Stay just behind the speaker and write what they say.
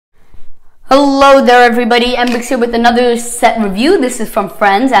Hello there everybody, mbrickz here with another set review. This is from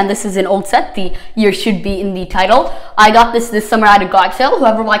Friends and this is an old set. The year should be in the title. I got this summer at a garage sale.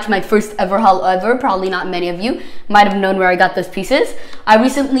 Whoever watched my first ever haul ever, probably not many of you, might have known where I got those pieces. I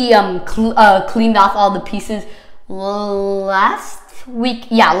recently cleaned off all the pieces last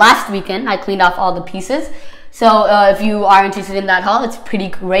weekend. I cleaned off all the pieces. So if you are interested in that haul, it's pretty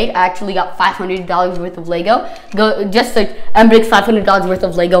great. I actually got $500 worth of Lego. Go just search mbrickz $500 worth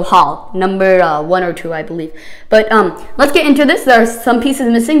of Lego haul, number 1 or 2, I believe. But let's get into this. There are some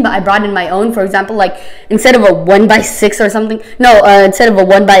pieces missing, but I brought in my own. For example, like instead of a 1x6 or something, instead of a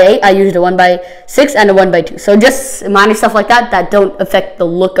 1x8, I used a 1x6 and a 1x2. So just minor stuff like that that don't affect the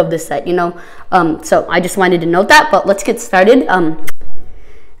look of the set, you know. So I just wanted to note that. But let's get started.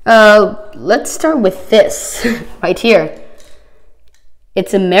 Let's start with this right here.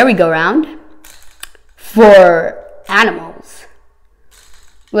 It's a merry-go-round for animals.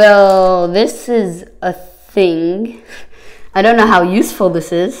 Well, this is a thing. I don't know how useful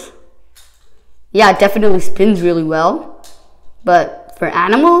this is. Yeah, it definitely spins really well. But for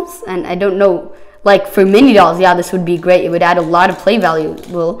animals, and I don't know, like for mini dolls, yeah, this would be great. It would add a lot of play value,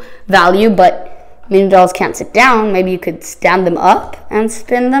 but mini dolls can't sit down. Maybe you could stand them up and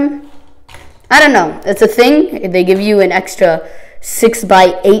spin them. I don't know. It's a thing. They give you an extra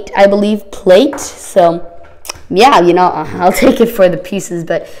 6x8, I believe, plate. So, yeah, you know, I'll take it for the pieces,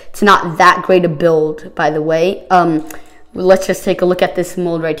 but it's not that great a build, by the way. Let's just take a look at this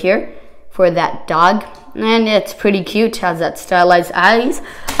mold right here for that dog. And it's pretty cute. Has that stylized eyes.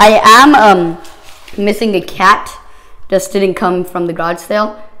 I am missing a cat. Just didn't come from the garage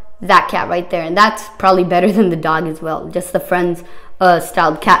sale. That cat right there, and that's probably better than the dog as well, just the Friends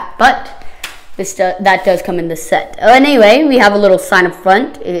styled cat, but this that does come in the set. Anyway, we have a little sign up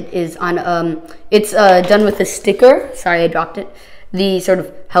front. It is on it's done with a sticker. Sorry, I dropped it. The sort of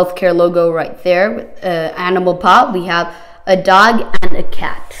healthcare logo right there with animal paw. We have a dog and a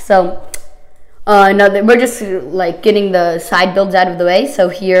cat. So we're just like getting the side builds out of the way. So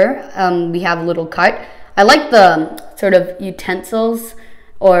here we have a little cart. I like the sort of utensils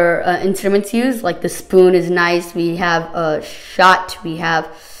or instruments used, like the spoon is nice. We have a shot. We have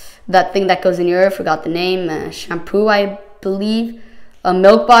that thing that goes in your ear, forgot the name, shampoo, I believe, a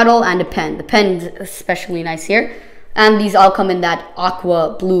milk bottle, and a pen. The pen is especially nice here. And these all come in that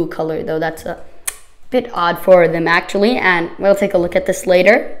aqua blue color, though that's a bit odd for them actually. And we'll take a look at this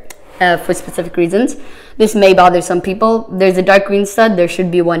later for specific reasons. This may bother some people. There's a dark green stud. There should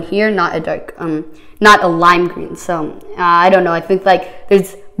be one here, not a dark, not a lime green. So I don't know. I think like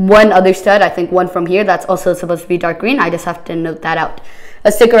there's one other stud. I think one from here that's also supposed to be dark green. I just have to note that out.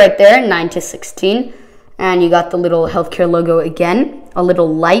 A sticker right there, 9/16, and you got the little healthcare logo again. A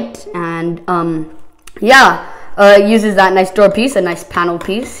little light, and it uses that nice door piece, a nice panel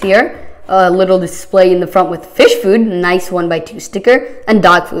piece here. A little display in the front with fish food, nice 1x2 sticker, and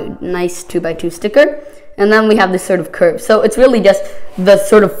dog food, nice 2x2 sticker. And then we have this sort of curve. So it's really just the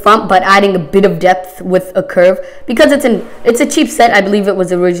sort of front, but adding a bit of depth with a curve because it's a cheap set. I believe it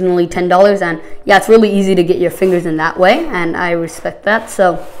was originally $10, and yeah, it's really easy to get your fingers in that way, and I respect that.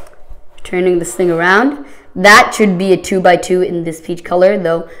 So turning this thing around, that should be a 2x2 in this peach color,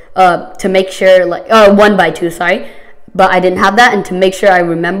 though. To make sure, like 1x2, sorry. But I didn't have that, and to make sure I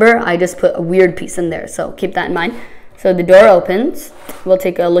remember, I just put a weird piece in there. So keep that in mind. So the door opens. We'll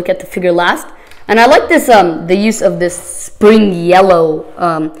take a look at the figure last. And I like this, the use of this spring yellow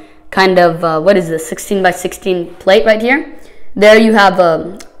kind of, what is this, 16x16 plate right here. There you have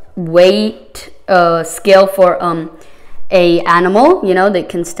a weight scale for a animal, you know, that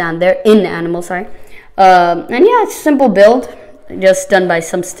can stand there, animal, sorry. And yeah, it's a simple build, just done by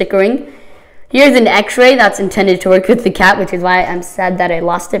some stickering. Here's an x-ray that's intended to work with the cat, which is why I'm sad that I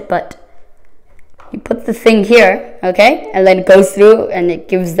lost it, but you put the thing here, okay, and then it goes through and it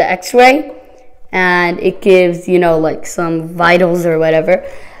gives the x-ray. And it gives, you know, like some vitals or whatever.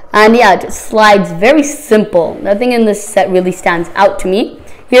 And yeah, it just slides, very simple. Nothing in this set really stands out to me.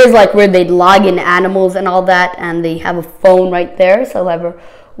 Here's like where they'd log in animals and all that, and they have a phone right there, so whoever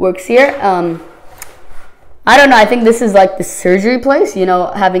works here. I don't know, I think this is like the surgery place, you know,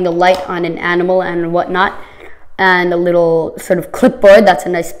 having a light on an animal and whatnot. And a little sort of clipboard, that's a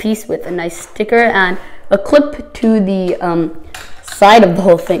nice piece with a nice sticker and a clip to the side of the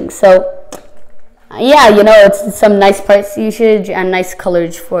whole thing. So yeah, you know, it's some nice parts usage and nice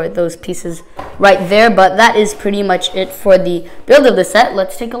colors for those pieces right there. But that is pretty much it for the build of the set.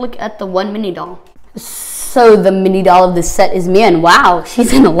 Let's take a look at the one mini doll. So the mini doll of this set is Mia, and wow,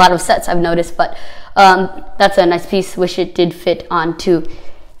 she's in a lot of sets I've noticed. But that's a nice piece. Wish it did fit onto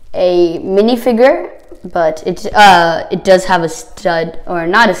a minifigure, but it does have a stud, or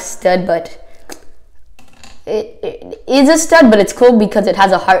not a stud, but it is a stud, but it's cool because it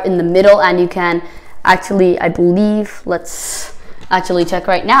has a heart in the middle, and you can actually, I believe, let's actually check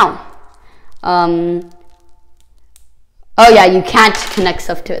right now. Oh yeah, you can't connect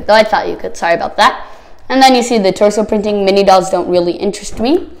stuff to it, though I thought you could. Sorry about that. And then you see the torso printing. Mini dolls don't really interest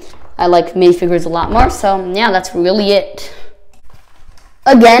me. I like minifigures a lot more. So yeah, that's really it.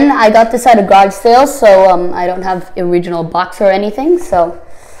 Again, I got this at a garage sale, so I don't have original box or anything. So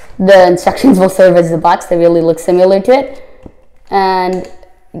the instructions will serve as the box. They really look similar to it. And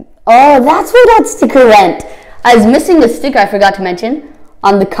oh, that's where that sticker went. I was missing a sticker I forgot to mention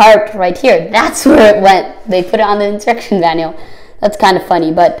on the cart right here. That's where it went. They put it on the instruction manual. That's kind of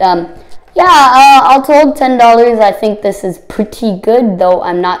funny, but yeah, all told, $10. I think this is pretty good, though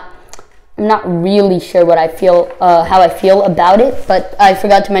I'm not really sure what I feel, how I feel about it. But I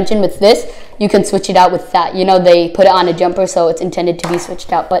forgot to mention with this, you can switch it out with that. You know, they put it on a jumper, so it's intended to be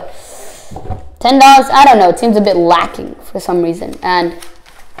switched out. But $10, I don't know. It seems a bit lacking for some reason. And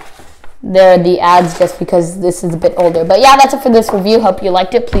there are the ads just because this is a bit older. But yeah, that's it for this review. Hope you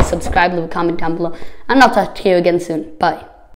liked it. Please subscribe, leave a comment down below, and I'll talk to you again soon. Bye.